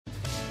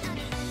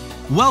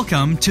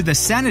Welcome to the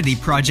Sanity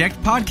Project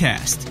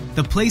podcast,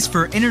 the place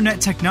for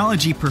internet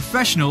technology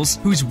professionals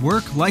whose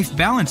work-life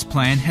balance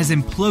plan has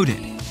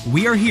imploded.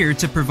 We are here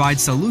to provide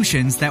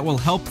solutions that will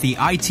help the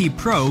IT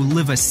pro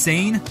live a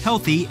sane,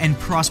 healthy, and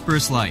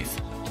prosperous life.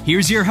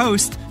 Here's your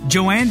host,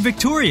 Joanne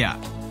Victoria.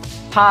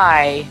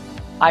 Hi,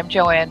 I'm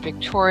Joanne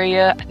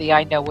Victoria, the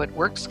I Know What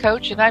Works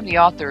coach, and I'm the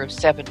author of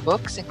 7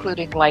 books,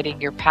 including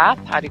Lighting Your Path,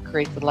 How to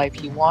Create the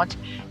Life You Want,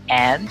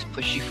 and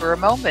Push You for a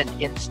Moment,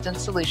 Instant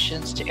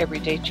Solutions to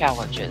Everyday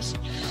Challenges.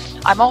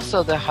 I'm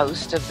also the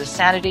host of the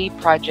Sanity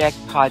Project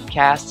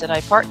podcast, and I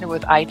partner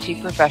with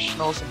IT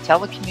professionals in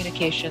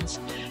telecommunications,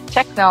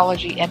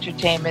 technology,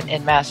 entertainment,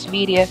 and mass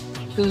media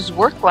whose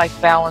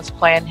work-life balance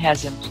plan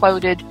has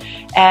imploded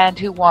and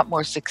who want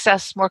more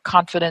success, more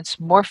confidence,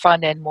 more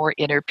fun, and more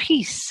inner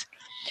peace.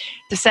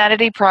 The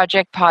Sanity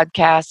Project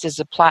podcast is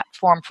a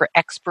platform for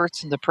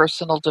experts in the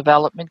personal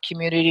development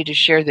community to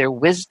share their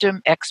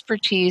wisdom,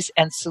 expertise,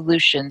 and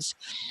solutions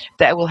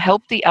that will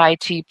help the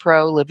IT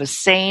pro live a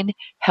sane,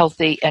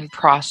 healthy, and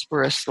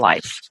prosperous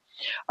life.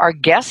 Our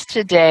guest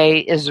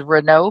today is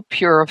Reneau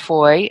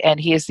Peurifoy, and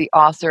he is the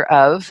author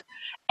of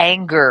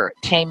Anger,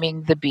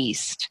 Taming the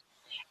Beast.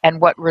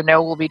 And what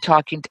Reneau will be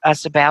talking to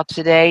us about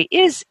today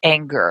is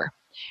anger.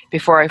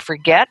 Before I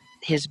forget,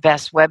 his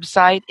best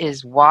website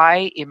is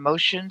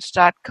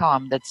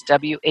whyemotions.com. That's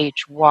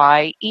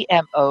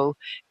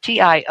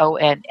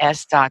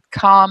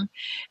whyemotions.com.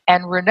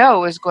 And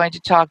Reneau is going to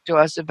talk to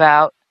us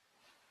about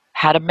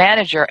how to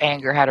manage our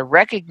anger, how to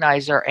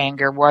recognize our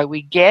anger, why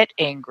we get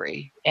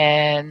angry,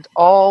 and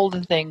all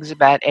the things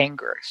about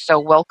anger. So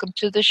welcome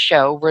to the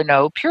show,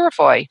 Reneau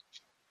Peurifoy.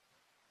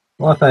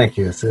 Well, thank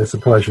you. It's a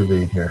pleasure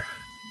being here.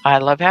 I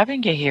love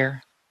having you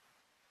here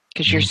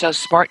because you're so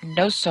smart and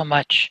know so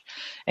much,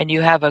 and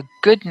you have a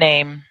good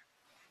name.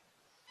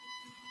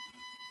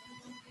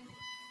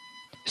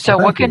 So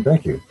well,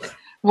 thank you.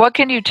 What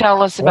can you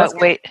tell us about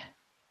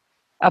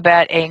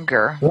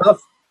anger? Well,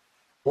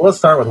 let's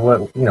start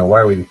with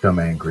why we become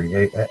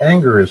angry.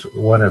 Anger is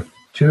one of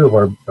 2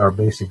 of our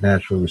basic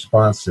natural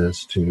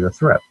responses to a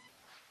threat.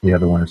 The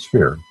other one is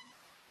fear.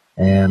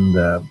 And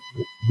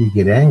we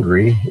get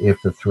angry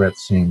if the threat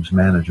seems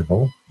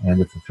manageable,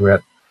 and if the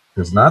threat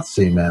does not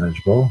seem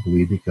manageable,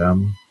 we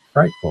become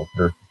frightful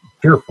or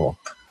fearful.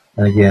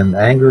 And again,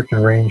 anger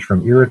can range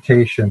from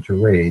irritation to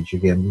rage.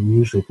 Again, we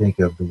usually think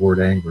of the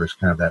word anger as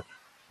kind of that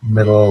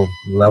middle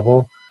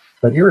level,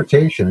 but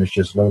irritation is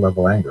just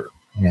low-level anger,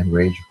 and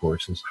rage, of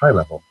course, is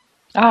high-level.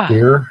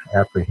 Fear,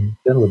 apprehension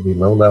would be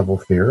low-level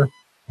fear,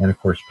 and of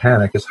course,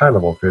 panic is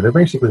high-level fear. They're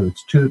basically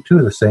it's two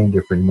of the same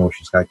different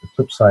emotions, like the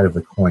flip side of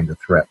the coin, the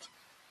threat.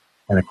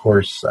 And of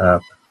course,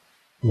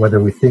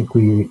 whether we think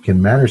we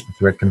can manage the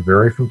threat can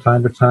vary from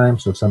time to time.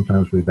 So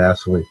sometimes we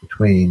vacillate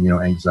between,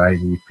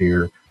 anxiety,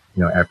 fear,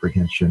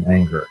 apprehension,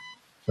 anger.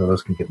 So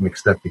those can get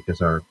mixed up because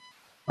our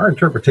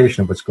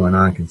interpretation of what's going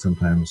on can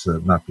sometimes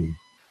not be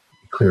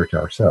clear to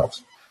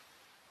ourselves.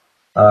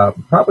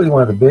 Probably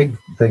one of the big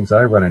things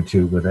I run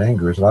into with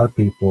anger is a lot of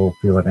people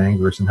feel that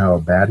anger is somehow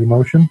a bad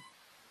emotion.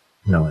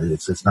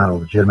 It's not a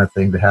legitimate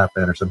thing to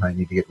happen, or somehow you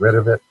need to get rid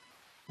of it.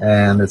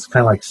 And it's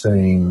kind of like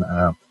saying,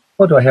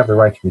 well, do I have the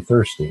right to be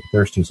thirsty?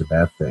 Thirsty is a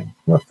bad thing.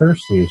 Well,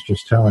 thirsty is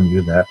just telling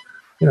you that,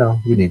 you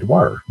need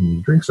water, you need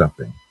to drink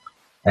something.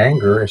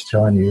 Anger is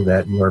telling you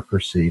that you are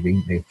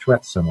perceiving a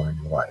threat somewhere in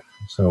your life.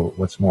 So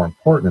what's more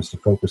important is to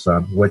focus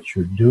on what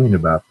you're doing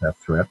about that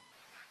threat,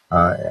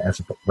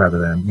 rather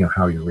than,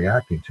 how you're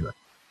reacting to it.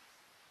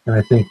 And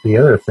I think the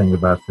other thing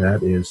about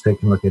that is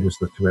taking a look at, is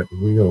the threat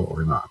real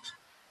or not?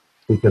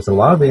 Because a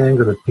lot of the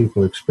anger that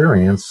people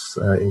experience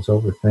is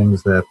over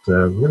things that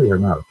really are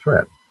not a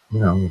threat.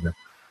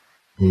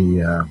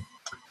 The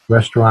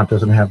restaurant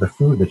doesn't have the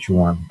food that you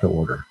want to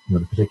order,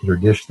 the particular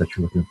dish that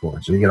you're looking for.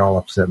 So you get all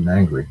upset and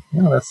angry.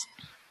 That's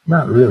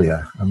not really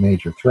a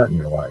major threat in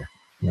your life,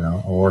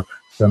 or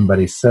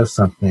somebody says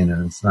something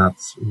and it's not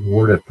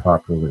worded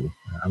properly.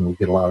 I mean, we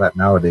get a lot of that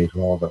nowadays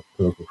with all the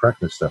political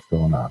correctness stuff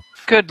going on.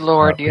 Good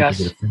Lord,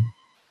 yes.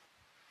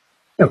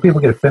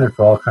 People get offended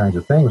for all kinds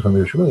of things when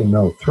there's really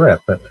no threat,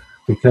 but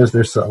because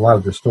there's a lot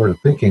of distorted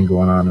thinking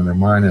going on in their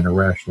mind and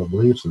irrational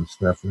beliefs and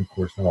stuff, and of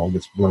course that all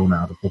gets blown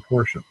out of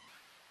proportion.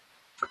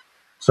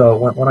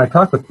 So when I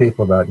talk with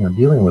people about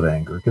dealing with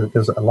anger,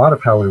 because a lot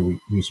of how we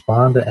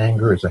respond to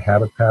anger is a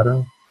habit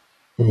pattern.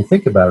 When you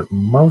think about it,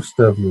 most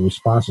of your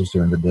responses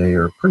during the day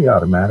are pretty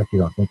automatic. You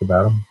don't think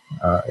about them.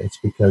 It's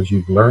because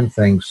you've learned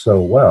things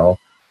so well,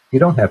 you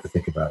don't have to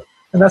think about it.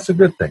 And that's a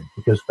good thing,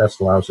 because that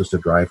allows us to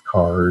drive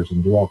cars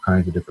and do all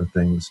kinds of different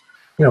things,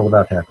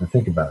 without having to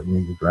think about it.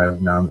 You're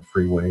driving down the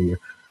freeway, you're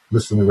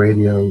listening to the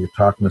radio, you're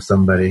talking to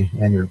somebody,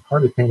 and you're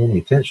hardly paying any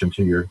attention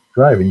to your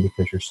driving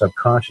because your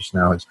subconscious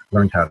now has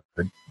learned how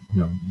to,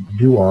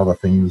 do all the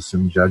things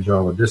and judge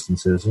all the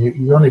distances. And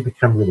you only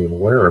become really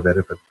aware of it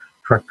if a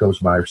truck goes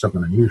by or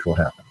something unusual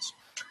happens.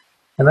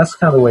 And that's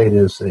kind of the way it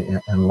is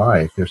in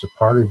life. There's a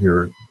part of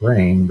your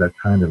brain that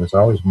kind of is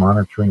always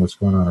monitoring what's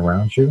going on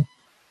around you.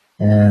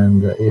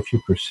 And if you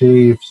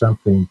perceive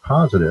something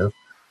positive,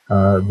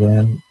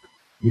 then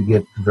you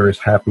get various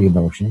happy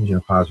emotions,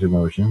 positive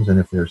emotions. And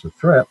if there's a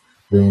threat,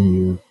 then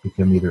you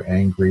become either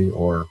angry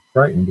or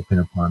frightened,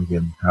 depending upon,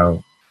 again,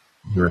 how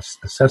you're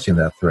assessing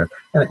that threat.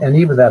 And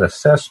even that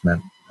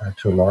assessment,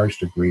 to a large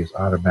degree, is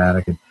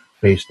automatic and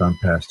based on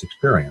past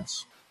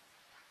experience.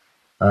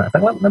 In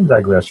fact, let me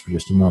digress for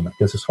just a moment,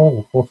 because this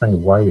whole thing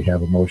of why we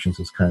have emotions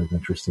is kind of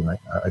interesting,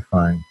 I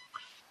find.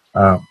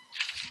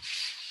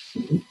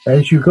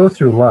 As you go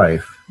through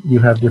life, you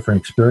have different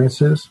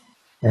experiences,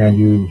 and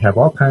you have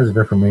all kinds of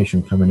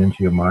information coming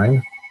into your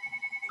mind,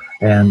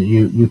 and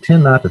you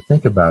tend not to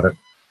think about it,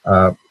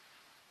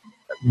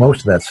 most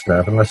of that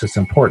stuff, unless it's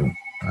important.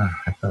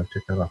 I thought I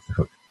took that off the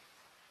hook.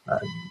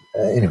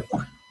 Anyway,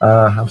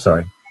 I'm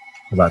sorry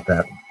about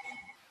that.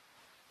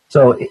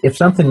 So if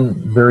something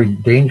very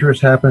dangerous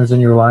happens in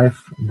your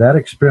life, that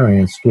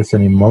experience gets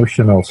an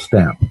emotional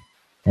stamp.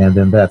 And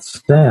then that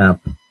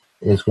stamp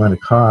is going to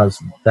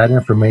cause that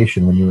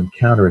information, when you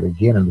encounter it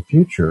again in the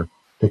future,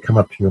 to come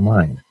up to your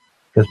mind.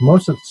 Because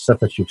most of the stuff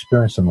that you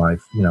experience in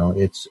life,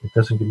 it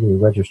doesn't get really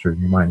registered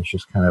in your mind. It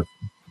just kind of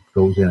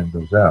goes in and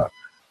goes out.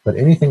 But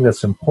anything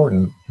that's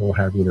important will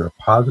have either a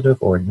positive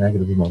or a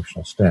negative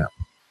emotional stamp.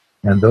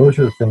 And those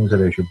are the things that,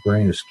 as your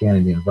brain is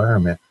scanning the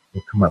environment,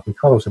 will come up. We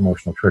call those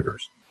emotional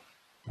triggers.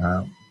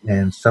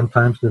 And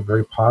sometimes they're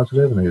very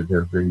positive and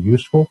they're very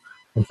useful.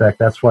 In fact,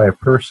 that's why a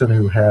person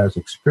who has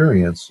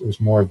experience is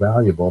more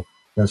valuable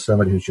than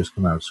somebody who's just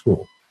come out of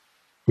school.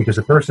 Because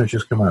the person who's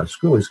just come out of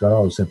school, he's got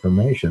all this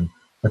information,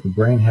 but the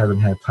brain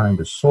hasn't had time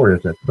to sort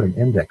it, to put an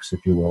index,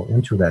 if you will,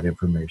 into that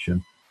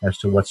information as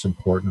to what's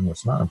important and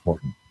what's not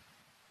important.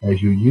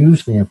 As you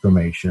use the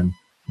information,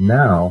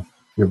 now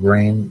your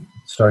brain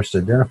starts to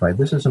identify,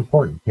 this is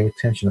important, pay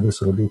attention to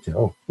this little detail.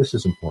 Oh, this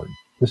is important,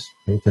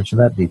 pay attention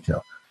to that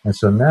detail. And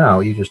so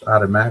now you just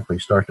automatically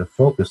start to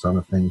focus on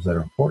the things that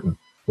are important,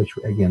 which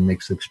again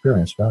makes the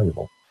experience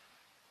valuable.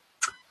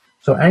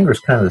 So anger is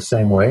kind of the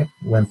same way.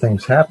 When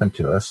things happen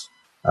to us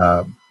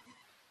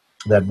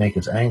that make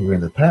us angry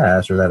in the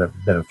past, or that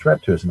are a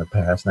threat to us in the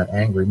past, and that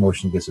angry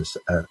emotion gets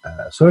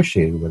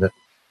associated with it,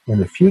 in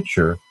the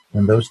future,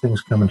 when those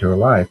things come into our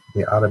life,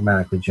 they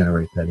automatically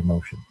generate that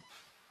emotion.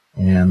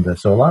 And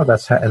so a lot of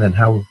that's, and then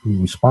how we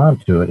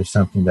respond to it is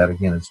something that,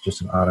 again, is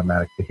just an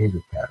automatic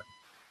behavior pattern.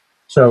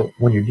 So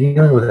when you're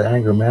dealing with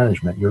anger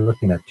management, you're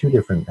looking at two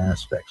different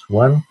aspects.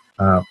 One,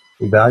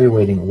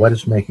 evaluating what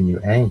is making you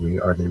angry.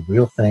 Are they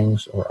real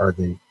things, or are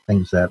they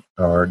things that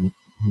are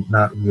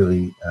not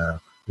really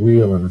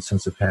real in the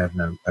sense of having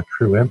a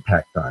true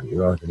impact on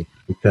you? Are they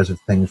because of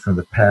things from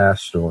the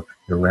past or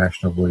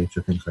irrational beliefs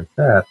or things like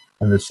that?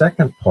 And the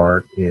second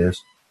part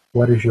is,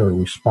 what is your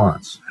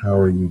response? How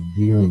are you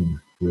dealing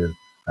with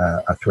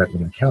a threat when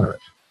you encounter it?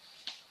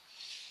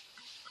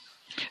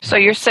 So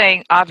you're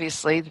saying,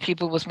 obviously, the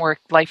people with more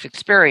life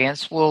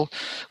experience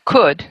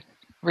could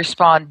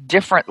respond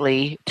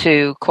differently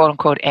to "quote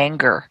unquote"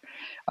 anger,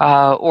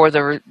 or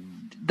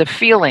the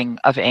feeling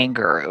of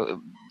anger.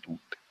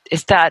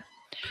 Is that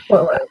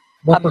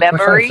a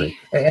memory?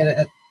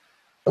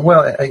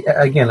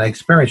 Again,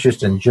 experience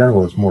just in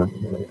general is more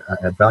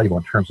valuable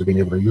in terms of being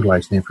able to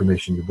utilize the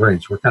information in your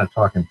brain. So we're kind of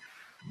talking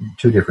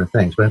two different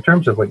things. But in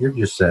terms of what you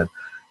just said,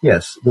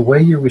 yes, the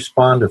way you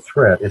respond to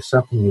threat is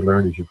something you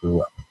learned as you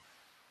grew up.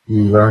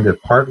 You learned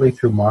it partly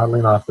through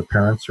modeling off the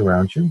parents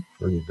around you,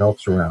 or the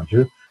adults around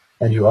you,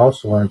 and you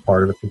also learned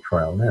part of it through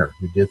trial and error.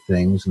 You did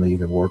things, and they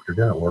either worked or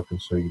didn't work,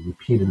 and so you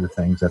repeated the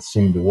things that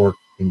seemed to work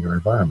in your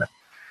environment.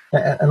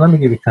 And let me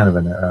give you kind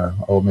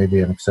of maybe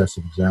an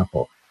excessive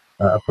example.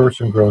 A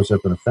person grows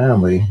up in a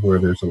family where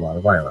there's a lot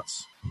of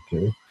violence,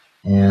 okay?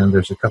 And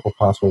there's a couple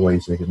possible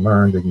ways they can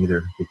learn. They can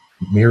either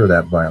mirror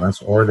that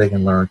violence, or they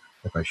can learn,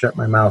 if I shut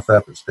my mouth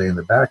up and stay in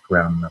the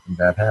background, nothing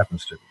bad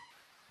happens to me.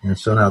 And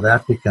so now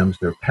that becomes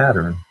their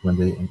pattern when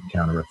they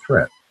encounter a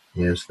threat,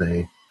 is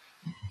they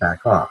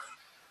back off.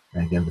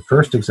 And again, the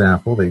first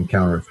example, they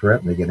encounter a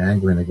threat, and they get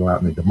angry, and they go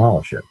out and they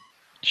demolish it.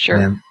 Sure.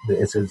 And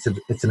it's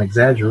an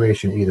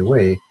exaggeration either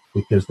way,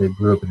 because they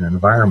grew up in an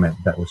environment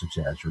that was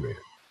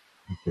exaggerated.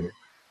 Okay.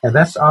 And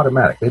that's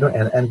automatic. They don't.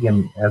 And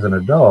again, as an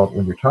adult,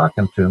 when you're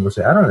talking to them, they'll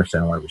say, "I don't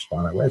understand why I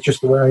respond that way. It's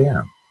just the way I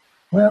am."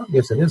 Well,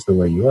 yes, it is the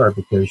way you are,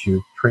 because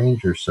you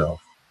trained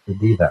yourself to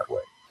be that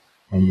way,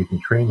 and you can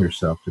train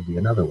yourself to be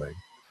another way.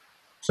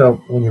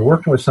 So when you're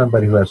working with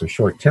somebody who has a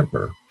short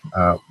temper,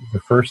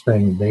 the first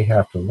thing they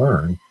have to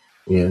learn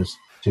is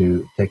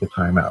to take a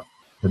time out,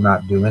 to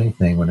not do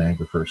anything when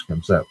anger first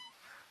comes up,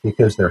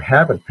 because their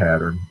habit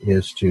pattern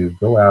is to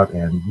go out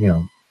and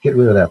get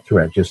rid of that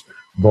threat, just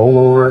bowl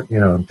over it,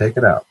 and take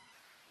it out.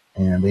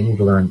 And they need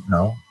to learn,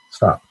 no,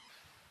 stop.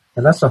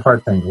 And that's a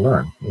hard thing to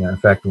learn. In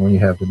fact, when you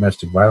have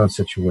domestic violence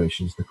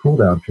situations, the cool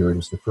down period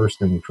is the first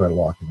thing you try to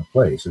lock into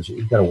place, is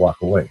you've got to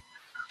walk away.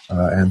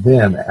 And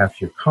then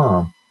after you're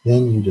calm,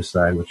 then you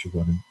decide what you're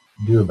going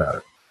to do about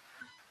it.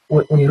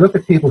 When you look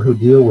at people who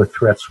deal with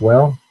threats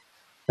well,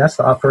 that's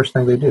the first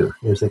thing they do,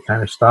 is they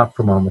kind of stop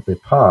for a moment, they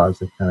pause,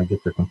 they kind of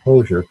get their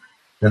composure,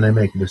 then they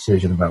make a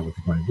decision about what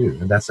they're going to do.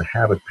 And that's a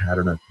habit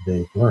pattern that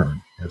they've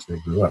learned as they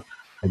grew up.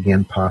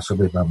 Again,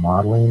 possibly by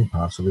modeling,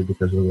 possibly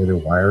because of the way they're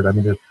wired. I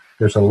mean,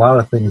 there's a lot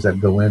of things that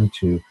go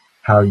into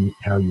how you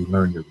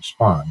learn to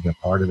respond.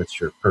 Part of it's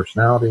your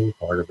personality,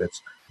 part of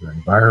it's your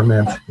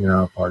environment,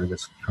 part of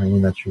it's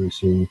training that you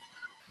receive,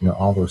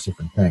 all those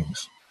different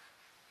things.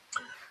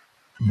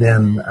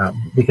 Then,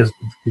 because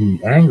the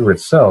anger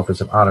itself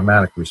is an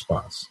automatic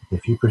response.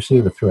 If you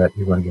perceive a threat,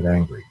 you're going to get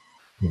angry.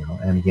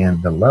 And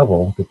again, the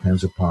level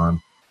depends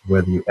upon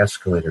whether you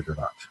escalate it or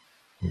not.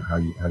 How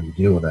you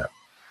deal with that.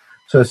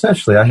 So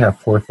essentially, I have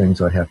 4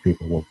 things I have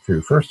people work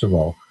through. First of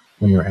all,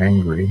 when you're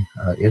angry,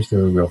 is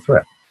there a real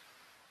threat?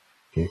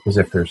 Okay, because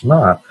if there's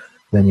not,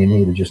 then you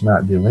need to just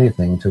not do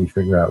anything until you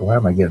figure out, why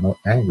am I getting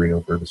angry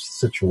over this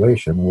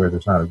situation where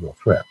there's not a real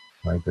threat,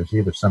 right? There's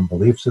either some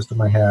belief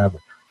system I have, or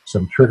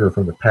some trigger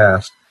from the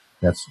past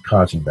that's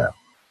causing that.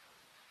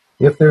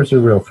 If there's a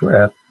real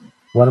threat,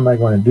 what am I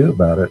going to do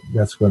about it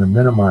that's going to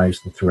minimize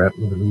the threat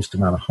with the least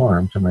amount of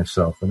harm to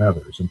myself and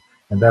others?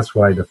 And that's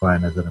what I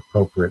define as an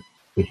appropriate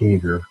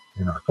behavior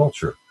in our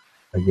culture.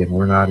 Again,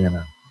 we're not in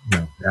a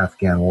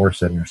Afghan war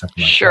setting or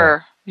something like that.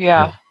 Sure,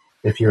 yeah.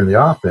 If you're in the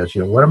office,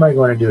 what am I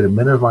going to do to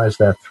minimize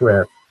that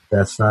threat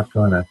that's not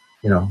going to,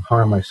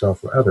 harm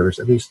myself or others,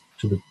 at least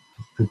to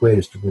the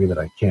greatest degree that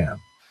I can.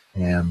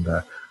 And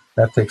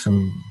that takes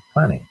some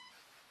planning.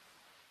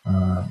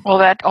 Well,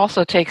 that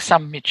also takes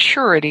some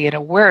maturity and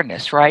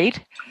awareness,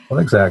 right? Well,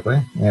 exactly.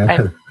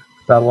 And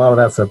not a lot of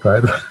that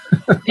sometimes.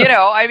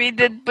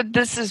 But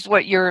this is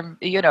what you're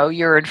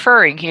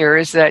inferring here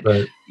is that,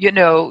 right.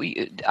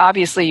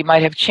 Obviously you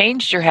might have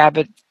changed your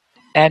habit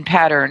and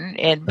pattern,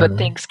 but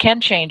things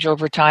can change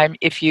over time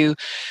if you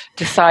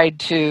decide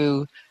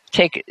to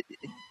take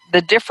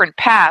the different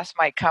paths.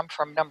 Might come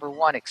from, number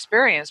one,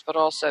 experience, but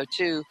also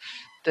two,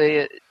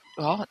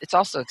 it's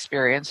also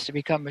experience to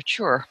become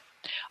mature.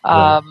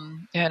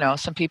 Right.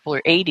 Some people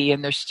are 80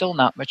 and they're still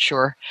not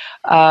mature.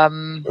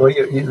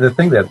 The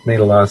thing that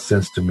made a lot of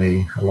sense to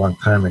me a long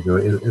time ago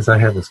is I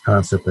have this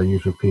concept I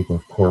use with people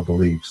of core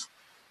beliefs.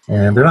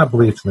 And they're not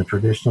beliefs in the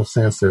traditional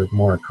sense. They're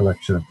more a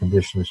collection of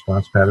conditioned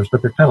response patterns,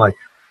 but they're kind of like,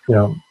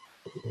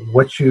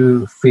 what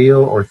you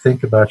feel or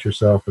think about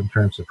yourself in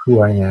terms of who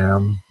I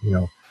am,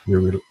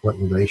 what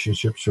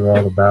relationships are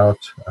all about,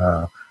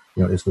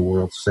 is the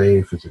world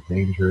safe? Is it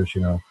dangerous?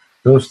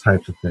 Those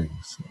types of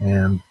things.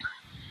 And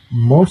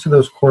most of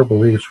those core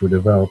beliefs were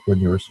developed when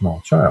you were a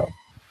small child.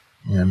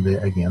 And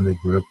they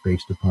grew up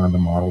based upon the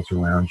models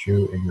around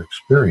you and your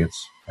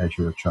experience as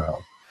you were a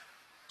child.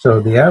 So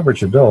the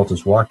average adult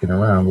is walking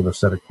around with a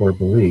set of core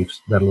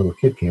beliefs that a little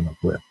kid came up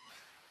with.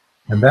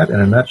 And that, in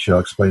a nutshell,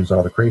 explains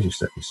all the crazy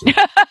stuff you see.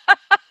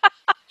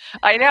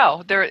 I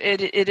know.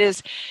 It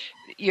is.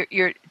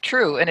 You're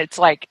true. And it's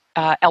like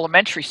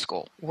elementary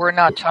school. We're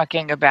not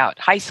talking about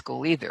high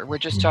school either. We're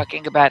just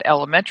talking about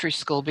elementary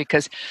school,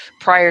 because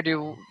prior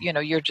to,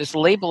 you're just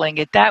labeling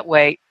it that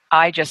way.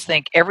 I just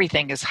think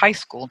everything is high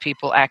school.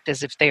 People act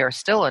as if they are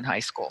still in high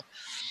school.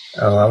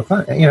 A lot of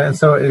fun. And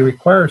so it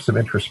requires some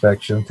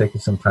introspection,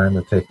 taking some time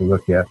to take a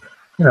look at,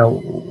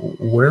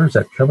 where is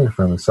that coming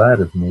from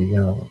inside of me?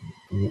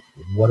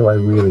 What do I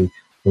really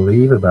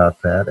believe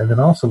about that? And then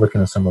also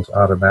looking at some of those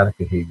automatic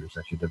behaviors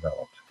that you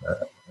developed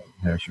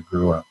as you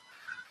grew up.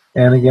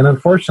 And again,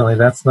 unfortunately,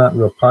 that's not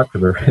real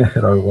popular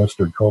in our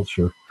Western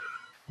culture.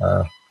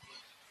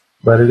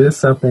 But it is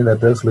something that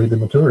does lead to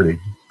maturity,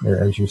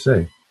 as you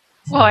say.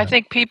 Well, I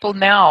think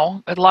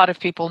a lot of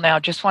people now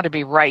just want to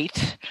be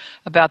right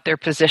about their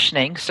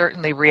positioning,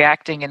 certainly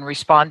reacting and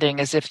responding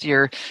as if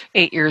you're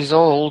 8 years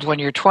old when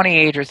you're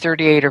 28 or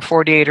 38 or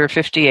 48 or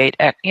 58,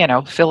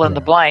 fill in the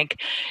blank,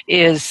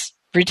 is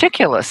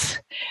ridiculous.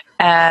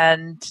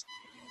 And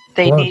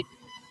they need...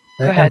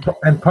 Go ahead.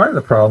 And part of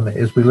the problem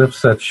is we live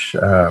such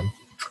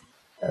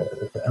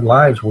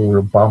lives where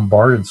we're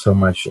bombarded so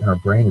much and our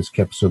brain is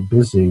kept so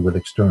busy with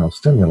external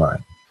stimuli.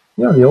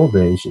 In the old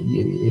days,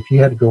 if you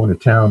had to go into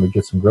town to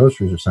get some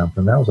groceries or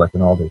something, that was like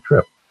an all-day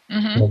trip.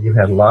 Mm-hmm. You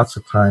had lots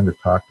of time to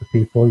talk to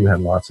people. You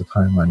had lots of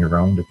time on your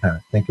own to kind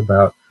of think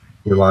about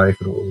your life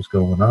and what was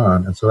going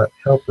on. And so that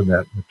helped in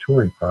that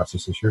maturing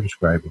process as you're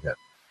describing it.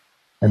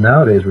 And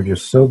nowadays, we're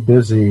just so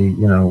busy,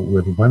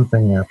 with one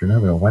thing after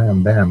another,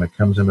 wham, bam, it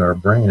comes into our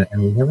brain.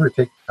 And we never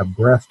take a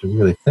breath to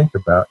really think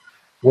about,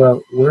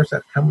 well, where's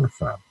that coming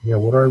from?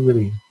 What do I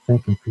really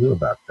think and feel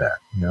about that?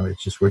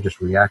 It's just, we're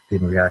just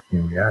reacting.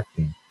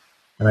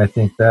 And I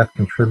think that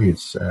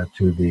contributes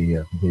to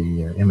the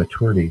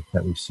immaturity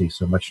that we see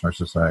so much in our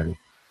society.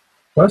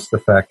 Plus the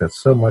fact that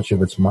so much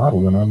of it's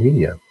modeled in our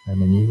media. I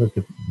mean, you look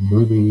at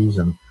movies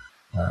and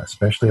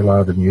especially a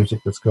lot of the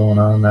music that's going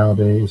on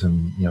nowadays,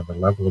 and the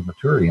level of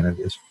maturity in it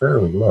is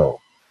fairly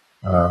low.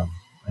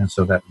 And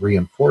so that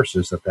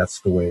reinforces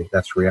that's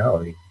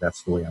reality.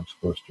 That's the way I'm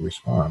supposed to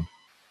respond.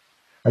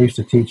 I used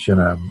to teach in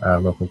a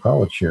local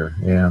college here,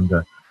 and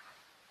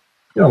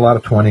a lot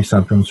of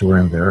 20-somethings were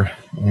in there,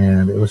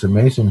 and it was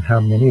amazing how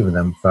many of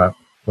them thought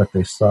what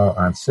they saw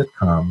on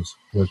sitcoms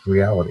was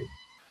reality.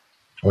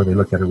 Or they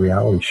look at a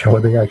reality show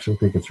and they actually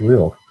think it's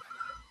real.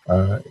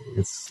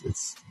 It's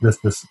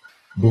this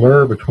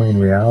blur between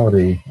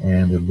reality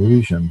and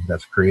illusion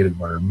that's created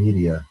by our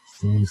media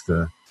seems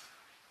to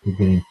you're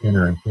getting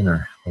thinner and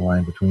thinner, the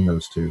line between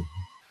those two.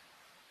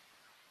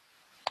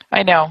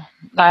 I know.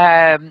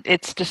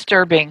 It's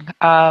disturbing.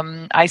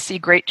 I see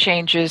great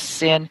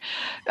changes in.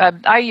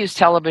 I use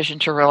television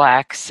to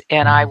relax,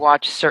 and I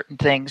watch certain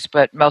things,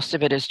 but most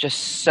of it is just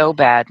so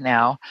bad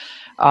now.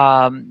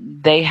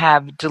 They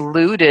have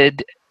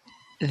diluted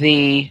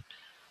the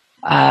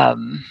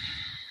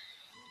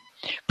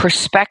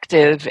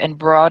perspective and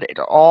brought it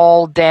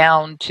all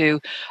down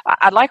to.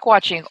 I like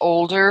watching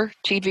older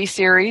TV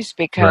series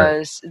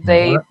because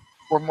they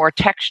were more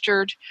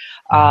textured.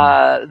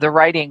 The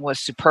writing was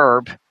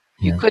superb.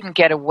 You couldn't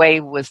get away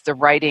with the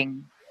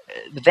writing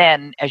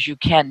then as you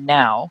can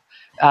now,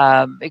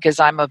 because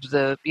I'm of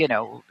the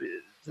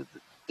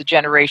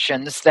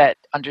generations that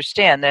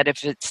understand that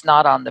if it's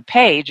not on the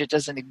page, it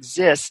doesn't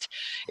exist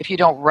if you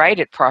don't write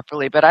it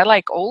properly. But I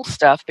like old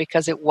stuff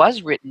because it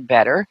was written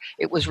better.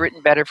 It was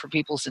written better for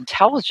people's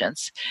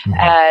intelligence.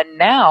 And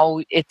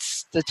now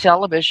it's the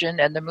television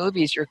and the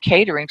movies you're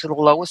catering to the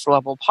lowest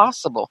level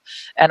possible.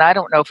 And I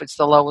don't know if it's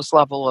the lowest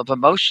level of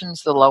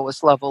emotions, the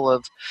lowest level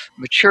of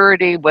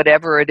maturity,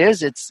 whatever it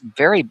is, it's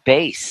very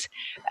base.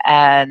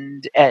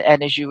 And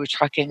as you were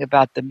talking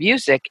about the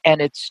music, and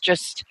it's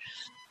just,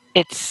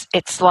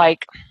 it's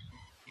like,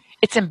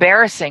 it's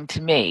embarrassing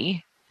to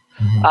me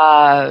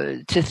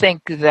to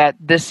think that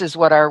this is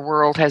what our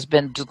world has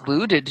been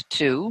diluted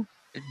to,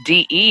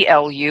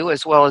 DELU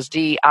as well as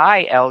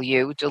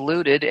DILU,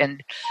 diluted,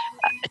 and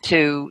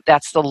to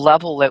that's the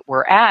level that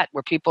we're at,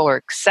 where people are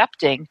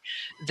accepting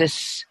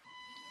this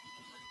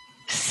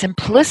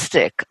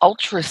simplistic,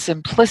 ultra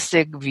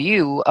simplistic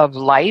view of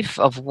life,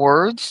 of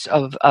words,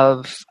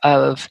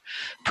 of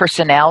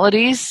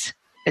personalities.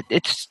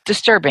 It's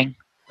disturbing.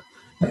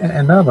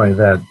 And not only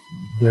that,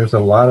 there's a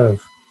lot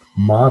of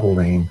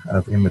modeling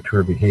of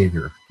immature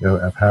behavior,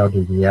 of how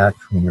to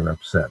react when you're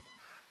upset,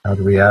 how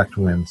to react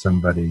when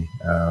somebody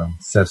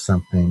says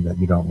something that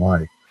you don't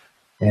like.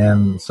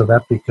 And so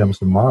that becomes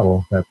the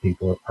model that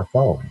people are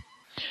following.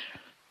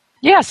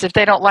 Yes, if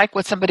they don't like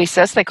what somebody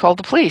says, they call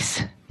the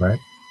police. Right?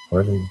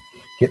 Or they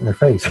get in their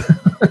face.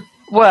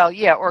 Well,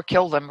 yeah, or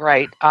kill them,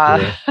 right?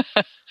 But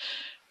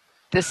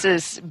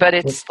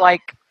it's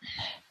like,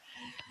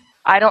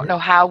 I don't know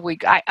how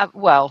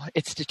well,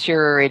 it's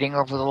deteriorating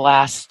over the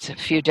last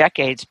few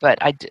decades, but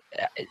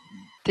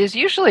there's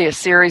usually a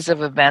series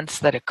of events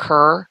that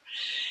occur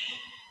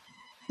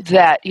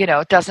that,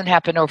 it doesn't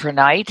happen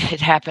overnight. It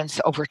happens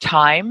over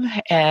time.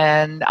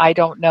 And I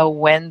don't know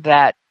when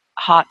that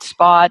hot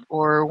spot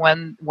or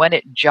when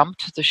it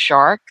jumped the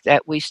shark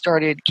that we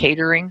started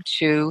catering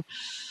to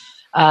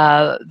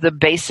the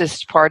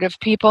basest part of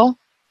people.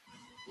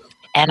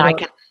 And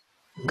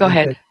go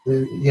ahead.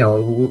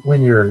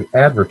 When you're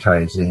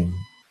advertising,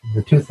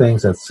 the two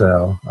things that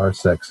sell are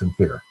sex and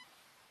fear.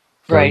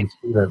 So right. You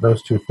see that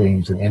those two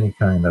things in any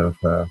kind of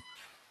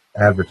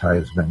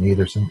advertisement,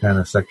 either some kind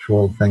of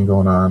sexual thing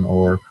going on,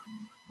 or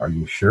are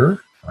you sure?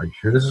 Are you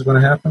sure this is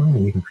going to happen?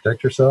 And you can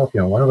protect yourself.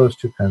 One of those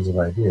two kinds of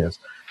ideas.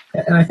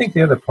 And I think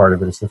the other part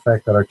of it is the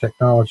fact that our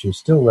technology is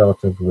still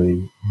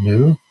relatively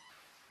new.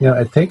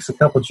 It takes a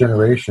couple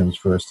generations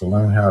for us to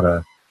learn how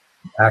to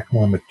act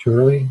more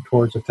maturely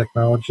towards the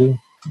technology.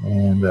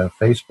 And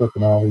Facebook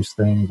and all these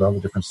things, all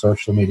the different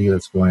social media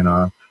that's going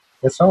on,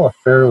 it's all a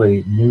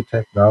fairly new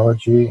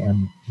technology.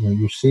 And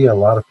you see a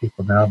lot of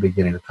people now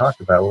beginning to talk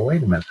about, well,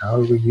 wait a minute, how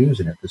are we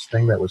using it? This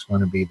thing that was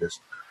going to be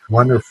this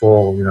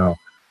wonderful,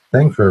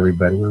 thing for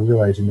everybody, we're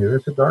realizing there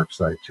is a dark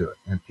side to it,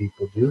 and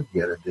people do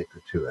get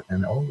addicted to it.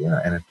 And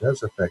and it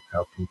does affect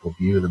how people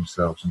view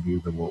themselves and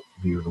view the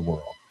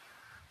world.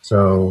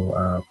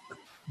 So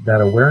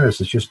that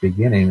awareness is just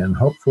beginning, and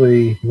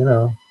hopefully,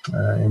 over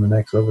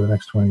the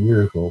next 20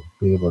 years, we'll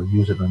be able to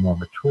use it in a more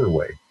mature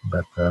way.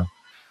 But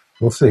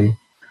we'll see.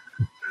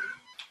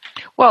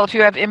 Well, if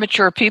you have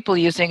immature people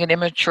using an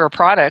immature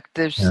product,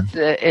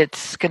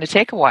 it's going to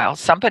take a while.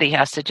 Somebody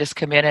has to just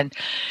come in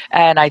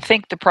and I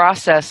think the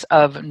process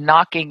of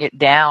knocking it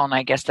down,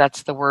 I guess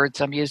that's the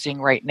words I'm using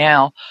right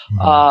now,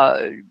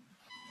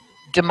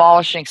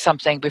 demolishing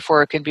something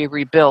before it can be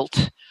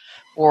rebuilt,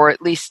 or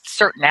at least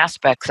certain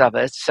aspects of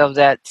it, so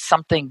that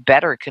something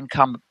better can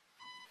come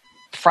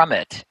from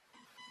it.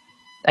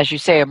 As you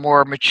say, a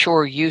more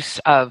mature use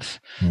of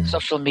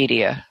social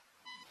media,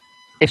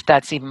 if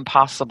that's even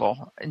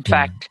possible. In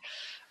fact,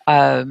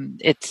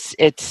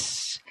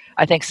 it's.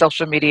 I think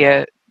social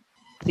media,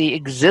 the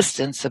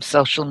existence of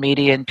social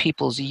media and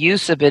people's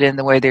use of it in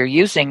the way they're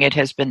using it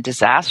has been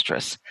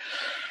disastrous.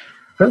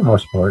 For the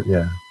most part,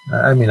 yeah.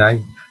 I mean,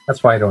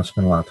 that's why I don't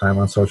spend a lot of time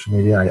on social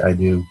media. I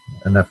do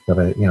enough that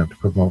to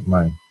promote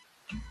my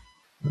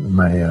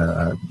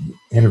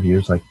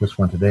interviews like this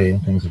one today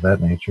and things of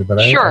that nature.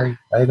 But sure.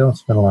 I don't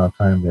spend a lot of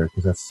time there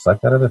because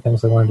I've got other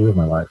things I want to do with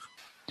my life.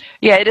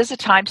 Yeah, it is a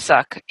time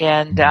suck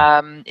and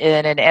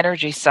an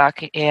energy suck.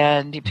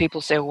 And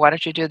people say, well, why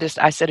don't you do this?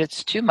 I said,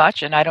 it's too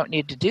much and I don't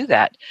need to do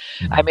that.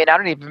 Mm-hmm. I mean, I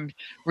don't even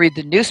read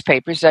the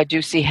newspapers. I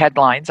do see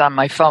headlines on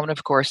my phone.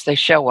 Of course, they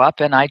show up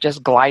and I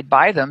just glide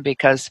by them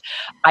because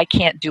I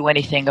can't do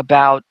anything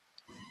about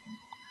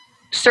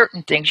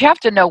certain things. You have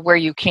to know where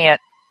you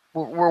can't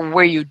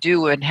where you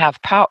do and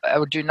have power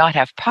or do not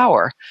have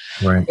power.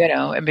 Right.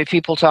 I mean,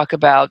 people talk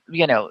about,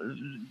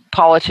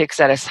 politics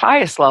at its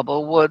highest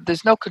level. Well,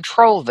 there's no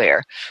control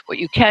there. What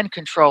you can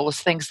control is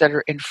things that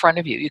are in front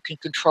of you. You can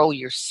control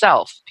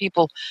yourself.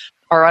 People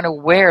are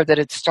unaware that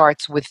it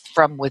starts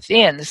from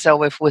within.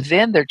 So if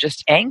within they're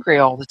just angry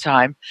all the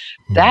time,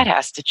 that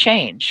has to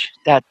change.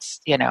 That's,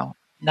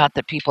 not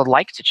that people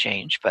like to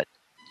change, but.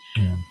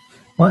 Yeah.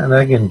 Well, and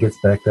that again gets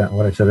back to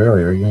what I said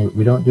earlier.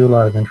 We don't do a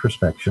lot of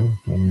introspection,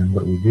 and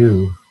what we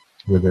do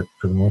with it,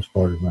 for the most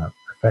part, is not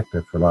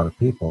effective for a lot of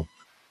people.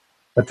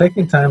 But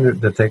taking time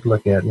to take a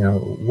look at,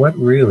 what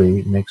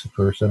really makes a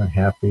person a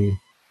happy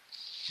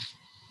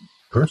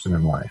person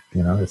in life.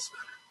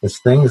 It's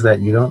things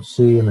that you don't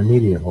see in the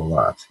media a whole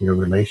lot. Your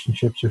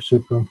relationships are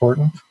super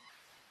important.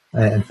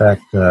 In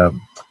fact,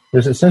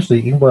 there's essentially,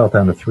 you can boil it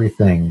down to three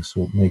things that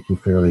will make you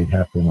fairly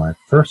happy in life.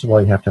 First of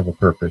all, you have to have a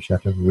purpose. You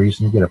have to have a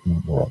reason to get up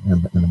in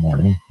the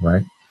morning,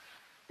 right?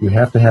 You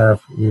have to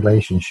have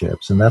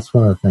relationships, and that's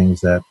one of the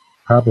things that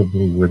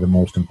probably we're the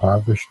most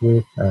impoverished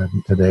with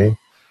today.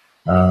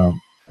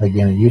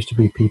 Again, it used to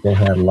be people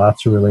had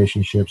lots of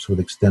relationships with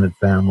extended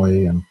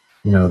family and,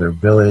 their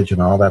village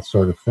and all that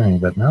sort of thing.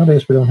 But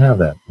nowadays we don't have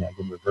that.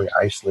 Again, we're very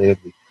isolated.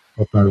 We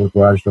open our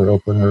garage door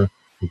opener.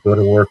 We go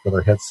to work with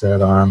our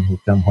headset on. We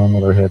come home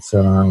with our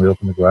headset on. We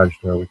open the garage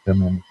door. We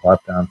come in,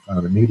 plop down in front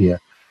of the media.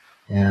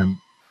 And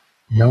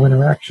no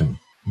interaction,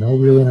 no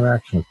real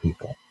interaction with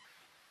people.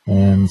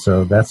 And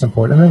so that's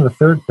important. And then the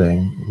third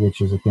thing,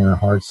 which is, again, a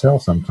hard sell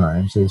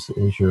sometimes, is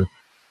your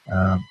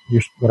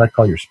what I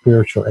call your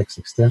spiritual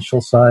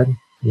existential side.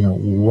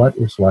 What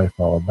is life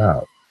all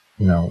about?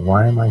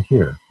 Why am I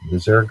here?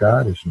 Is there a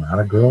God? Is there not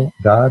a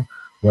God?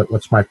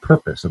 What's my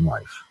purpose in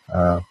life?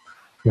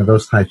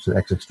 Those types of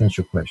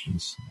existential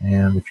questions.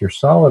 And if you're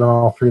solid in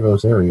all three of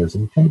those areas,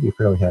 then you tend to be a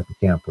fairly happy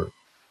camper.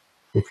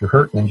 If you're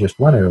hurting in just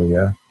one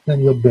area,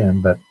 then you'll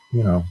bend, but,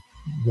 you'll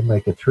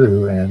make it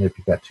through. And if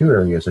you've got two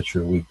areas that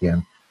you're weak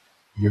in,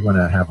 you're going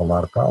to have a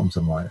lot of problems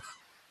in life.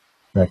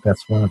 In fact,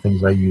 that's one of the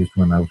things I used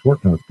when I was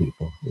working with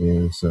people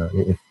is,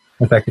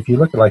 if you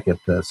look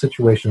at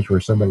situations where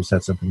somebody's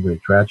had something really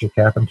tragic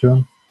happen to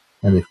them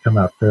and they've come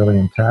out fairly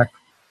intact,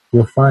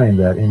 you'll find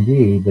that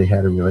indeed they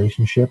had a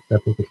relationship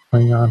that they could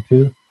cling on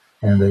to,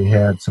 and they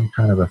had some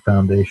kind of a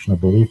foundational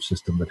belief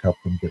system that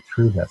helped them get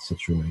through that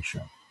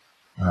situation.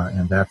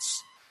 And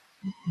that's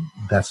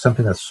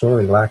something that's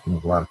sorely lacking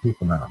with a lot of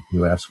people now.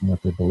 You ask them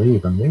what they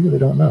believe, and maybe they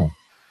don't know.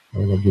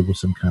 Or they'll give you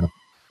some kind of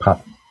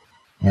pop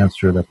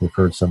answer that they've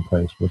heard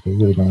someplace, but they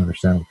really don't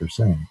understand what they're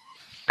saying.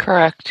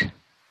 Correct.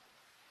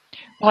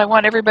 Well, I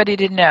want everybody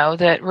to know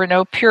that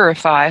Reneau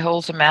Peurifoy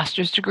holds a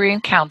master's degree in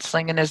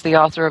counseling and is the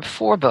author of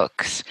 4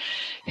 books.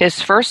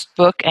 His first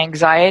book,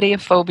 Anxiety,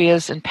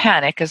 Phobias and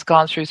Panic, has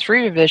gone through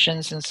 3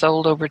 revisions and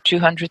sold over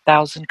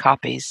 200,000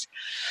 copies.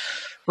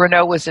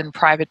 Reneau was in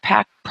private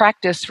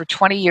practice for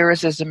 20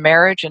 years as a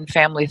marriage and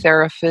family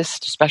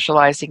therapist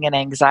specializing in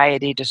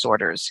anxiety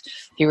disorders.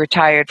 He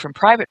retired from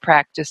private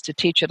practice to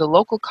teach at a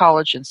local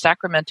college in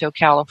Sacramento,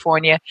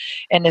 California,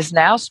 and is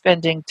now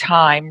spending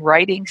time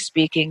writing,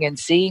 speaking, and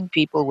seeing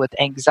people with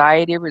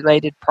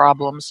anxiety-related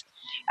problems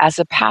as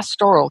a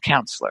pastoral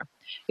counselor.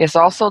 He has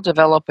also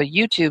developed a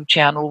YouTube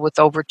channel with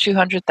over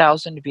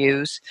 200,000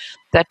 views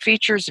that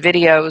features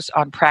videos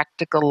on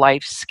practical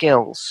life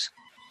skills.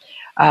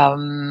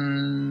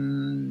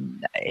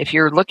 If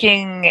you're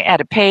looking at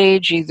a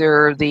page,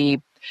 either the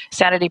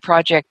Sanity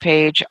Project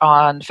page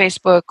on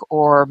Facebook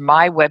or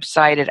my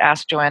website at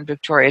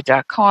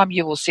AskJoanneVictoria.com,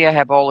 you will see I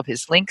have all of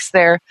his links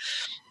there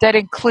that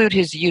include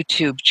his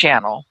YouTube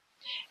channel.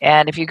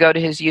 And if you go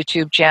to his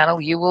YouTube channel,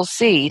 you will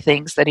see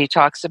things that he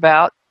talks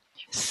about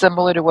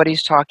similar to what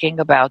he's talking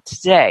about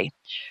today.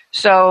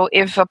 So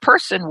if a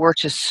person were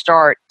to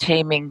start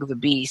taming the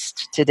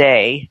beast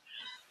today,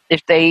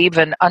 if they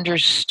even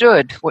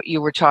understood what you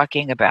were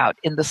talking about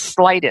in the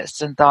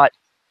slightest and thought,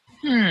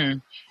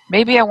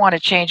 maybe I want to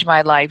change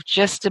my life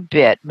just a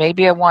bit.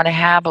 Maybe I want to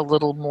have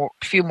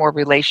few more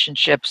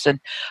relationships and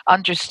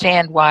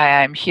understand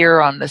why I'm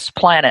here on this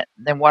planet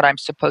and what I'm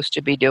supposed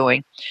to be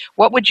doing.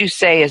 What would you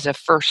say is a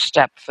first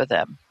step for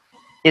them?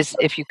 Is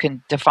if you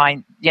can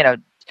define,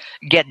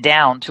 get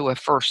down to a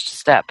first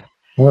step.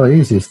 Well, the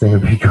easiest thing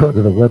would be go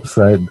to the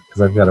website,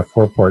 because I've got a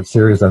 4-part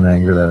series on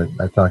anger that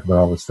I talk about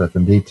all this stuff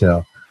in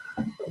detail.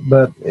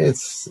 But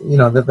it's,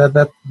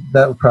 that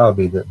would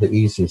probably be the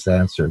easiest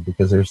answer,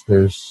 because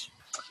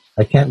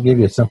I can't give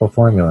you a simple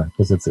formula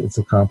because it's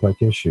a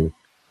complex issue.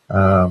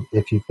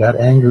 If you've got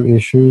anger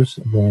issues,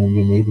 then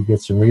you need to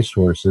get some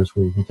resources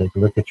where you can take a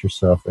look at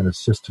yourself in a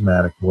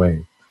systematic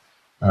way.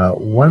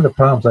 One of the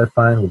problems I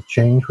find with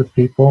change with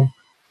people,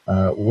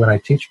 when I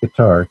teach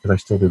guitar, because I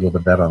still do a little bit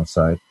of that on the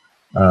side,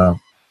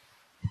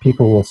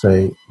 people will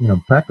say,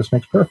 practice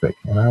makes perfect.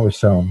 And I always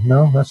tell them,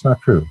 no, that's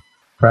not true.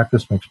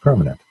 Practice makes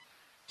permanent.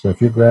 So if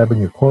you're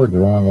grabbing your chord the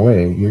wrong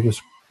way, you're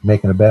just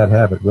making a bad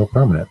habit real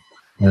permanent.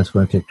 And it's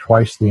going to take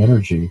twice the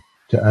energy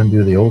to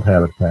undo the old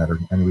habit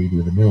pattern and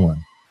redo the new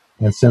one.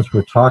 And since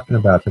we're talking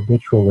about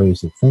habitual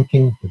ways of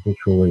thinking,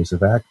 habitual ways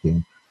of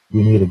acting,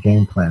 you need a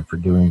game plan for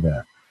doing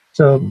that.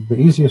 So the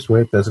easiest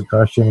way, it doesn't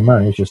cost you any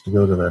money, is just to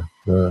go to the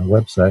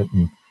website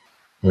and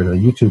or to the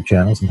YouTube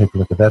channels and take a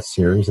look at that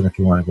series. And if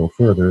you want to go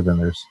further, then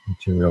there's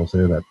materials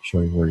there that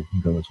show you where you can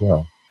go as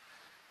well.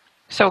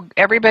 So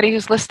everybody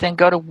who's listening,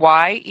 go to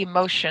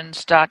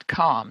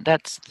whyemotions.com.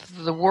 That's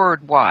the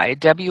word why,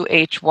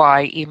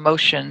 W-H-Y,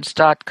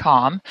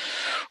 emotions.com.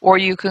 Or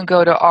you can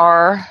go to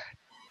our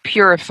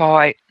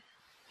Peurifoy.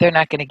 They're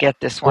not going to get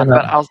this one,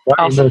 but I'll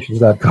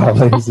whyemotions.com.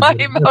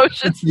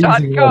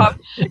 whyemotions.com,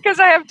 because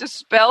I have to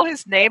spell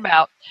his name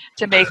out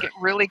to make it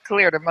really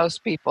clear to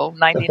most people,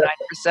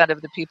 99%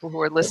 of the people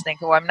who are listening,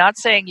 who I'm not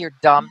saying you're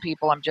dumb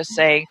people, I'm just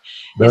saying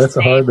that's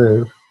a hard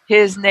name.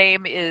 His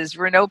name is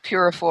Reneau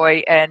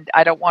Peurifoy, and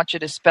I don't want you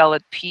to spell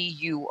it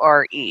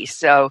P-U-R-E.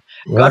 So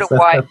go to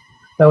why.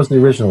 That was the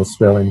original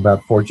spelling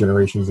about 4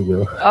 generations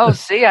ago. Oh,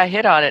 see, I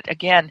hit on it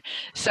again.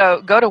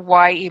 So go to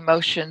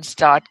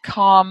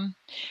whyemotions.com.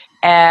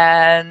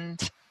 And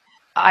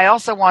I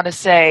also want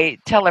to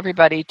tell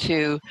everybody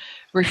to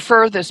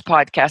refer this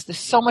podcast. There's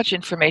so much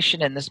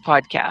information in this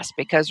podcast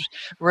because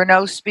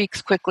Reneau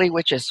speaks quickly,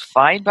 which is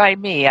fine by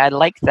me. I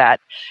like that.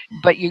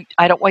 But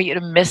I don't want you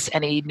to miss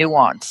any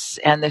nuance.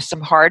 And there's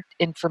some hard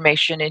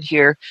information in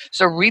here.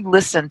 So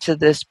re-listen to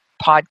this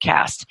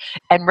podcast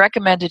and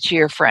recommend it to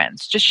your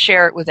friends. Just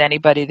share it with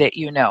anybody that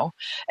you know.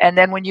 And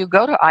then when you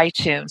go to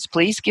iTunes,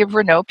 please give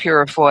Reneau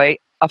Peurifoy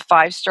a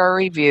 5-star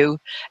review,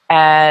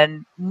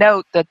 and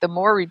note that the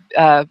more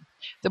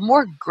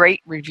great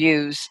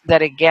reviews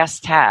that a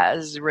guest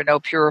has, Reneau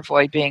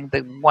Peurifoy being the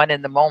one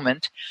in the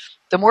moment,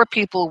 the more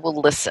people will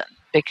listen,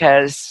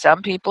 because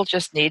some people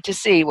just need to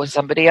see what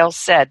somebody else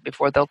said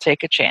before they'll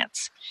take a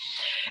chance.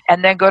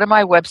 And then go to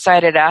my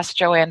website at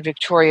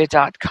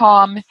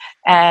askjoannevictoria.com,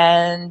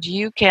 and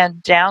you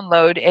can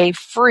download a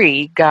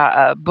free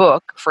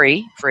book,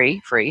 free.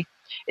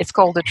 It's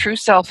called The True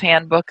Self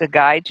Handbook, A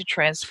Guide to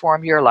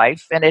Transform Your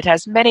Life, and it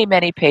has many,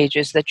 many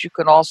pages that you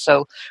can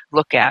also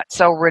look at.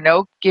 So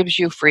Reneau gives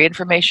you free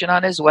information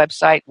on his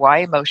website, Why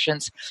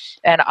Emotions,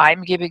 and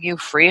I'm giving you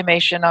free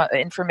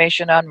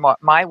information on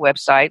my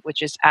website,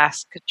 which is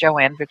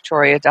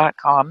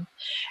askjoannevictoria.com,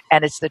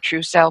 and it's The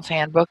True Self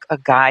Handbook, A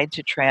Guide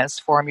to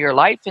Transform Your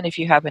Life. And if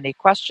you have any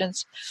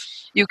questions,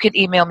 you can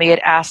email me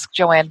at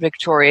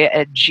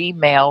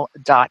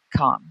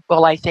askjoannevictoria@gmail.com.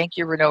 Well, I thank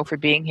you, Reneau, for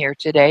being here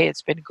today.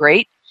 It's been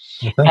great.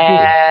 Well,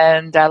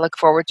 and I look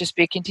forward to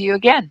speaking to you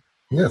again.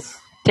 Yes.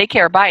 Take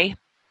care. Bye.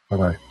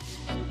 Bye-bye.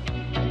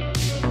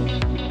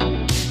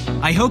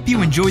 I hope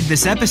you enjoyed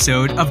this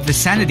episode of the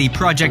Sanity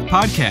Project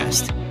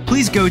podcast.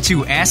 Please go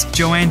to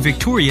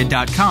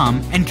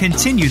askjoannevictoria.com and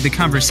continue the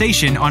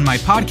conversation on my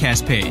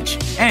podcast page.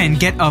 And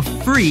get a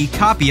free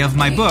copy of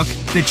my book,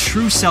 The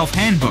True Self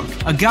Handbook,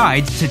 A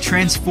Guide to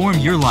Transform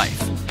Your Life.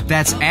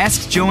 That's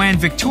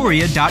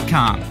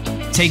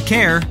askjoannevictoria.com. Take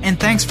care, and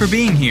thanks for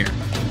being here.